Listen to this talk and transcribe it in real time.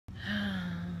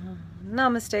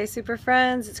Namaste, super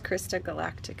friends. It's Krista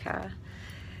Galactica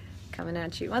coming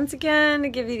at you once again to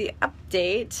give you the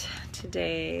update.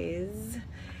 Today's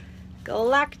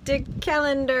Galactic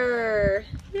calendar.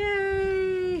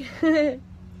 Yay!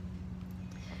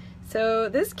 So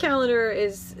this calendar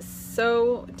is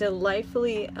so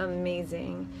delightfully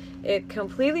amazing. It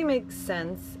completely makes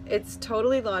sense. It's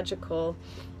totally logical,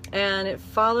 and it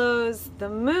follows the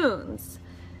moons.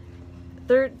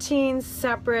 13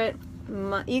 separate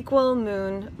equal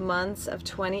moon months of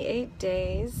 28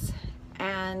 days,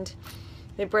 and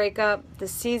they break up the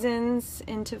seasons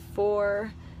into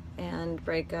 4 and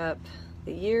break up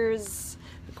the years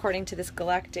according to this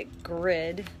galactic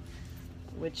grid,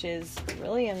 which is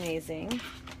really amazing.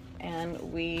 And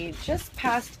we just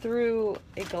passed through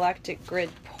a galactic grid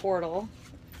portal.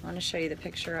 I want to show you the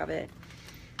picture of it.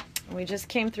 We just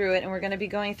came through it, and we're going to be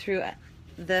going through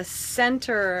the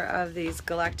center of these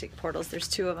galactic portals. There's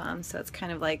 2 of them, so it's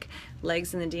kind of like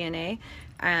legs in the DNA.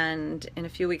 And in a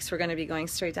few weeks, we're going to be going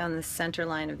straight down the center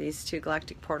line of these 2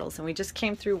 galactic portals. And we just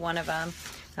came through one of them.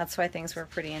 That's why things were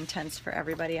pretty intense for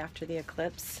everybody after the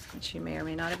eclipse, which you may or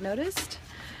may not have noticed,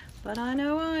 but I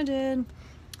know I did.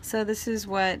 So this is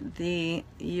what the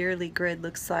yearly grid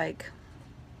looks like.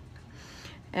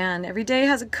 And every day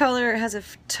has a color, it has a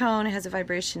tone, it has a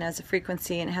vibration, it has a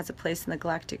frequency, and it has a place in the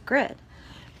galactic grid.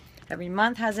 Every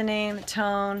month has a name, a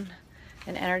tone,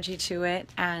 an energy to it.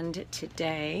 And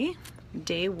today,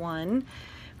 day 1,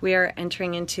 we are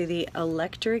entering into the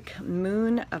electric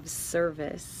moon of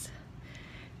service.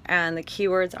 And the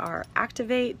keywords are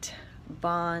activate,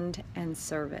 bond, and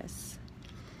service.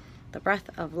 The breath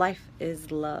of life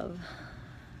is love.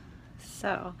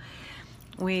 So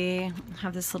we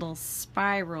have this little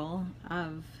spiral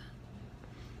of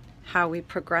how we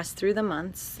progress through the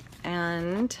months,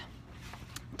 and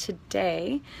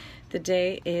today the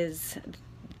day is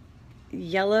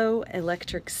Yellow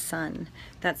Electric Sun.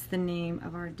 That's the name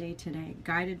of our day today,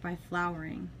 guided by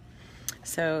flowering.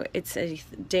 So it's a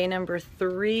day number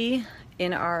 3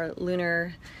 in our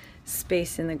lunar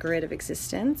space in the grid of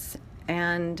existence,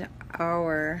 and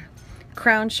our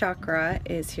crown chakra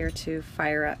is here to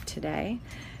fire up today,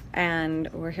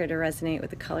 and we're here to resonate with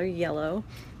the color yellow,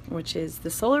 which is the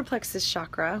solar plexus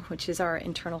chakra, which is our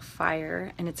internal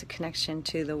fire, and it's a connection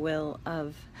to the will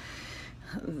of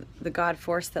the God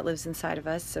force that lives inside of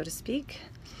us, so to speak.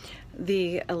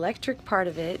 The electric part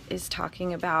of it is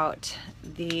talking about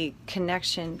the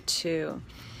connection to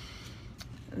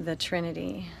the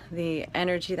Trinity, the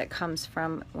energy that comes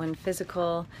from when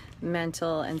physical,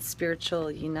 mental, and spiritual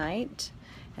unite,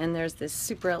 and there's this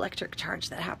super electric charge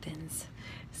that happens.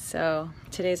 So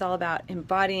today's all about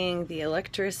embodying the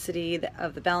electricity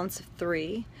of the balance of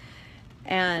 3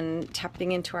 and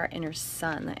tapping into our inner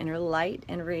sun, the inner light,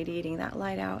 and radiating that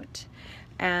light out.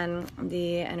 And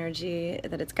the energy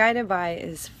that it's guided by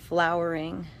is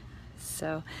flowering.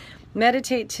 So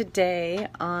meditate today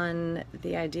on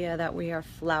the idea that we are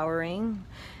flowering,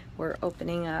 we're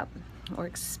opening up, we're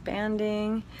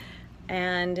expanding,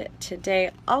 and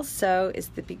today also is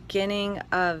the beginning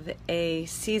of a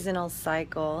seasonal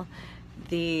cycle.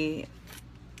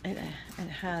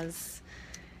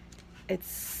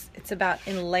 It's about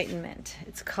enlightenment.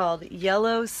 It's called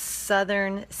Yellow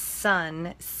Southern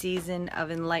Sun Season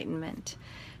of Enlightenment.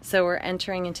 So we're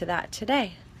entering into that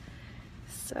today.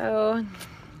 So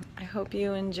I hope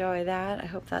you enjoy that. I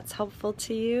hope that's helpful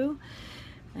to you.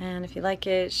 And if you like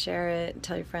it, share it,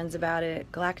 tell your friends about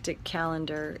it. Galactic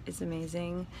calendar is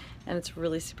amazing, and it's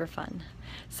really super fun.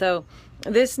 So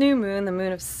this new moon, the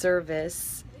moon of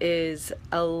service, is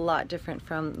a lot different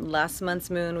from last month's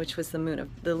moon, which was the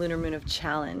lunar moon of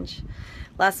challenge.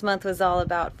 Last month was all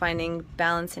about finding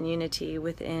balance and unity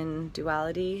within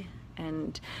duality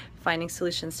and finding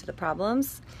solutions to the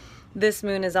problems. This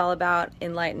moon is all about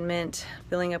enlightenment,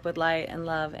 filling up with light and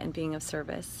love, and being of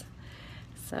service.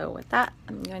 So with that,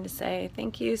 I'm going to say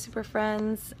thank you, super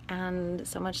friends, and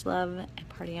so much love, and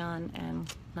party on, and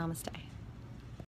namaste.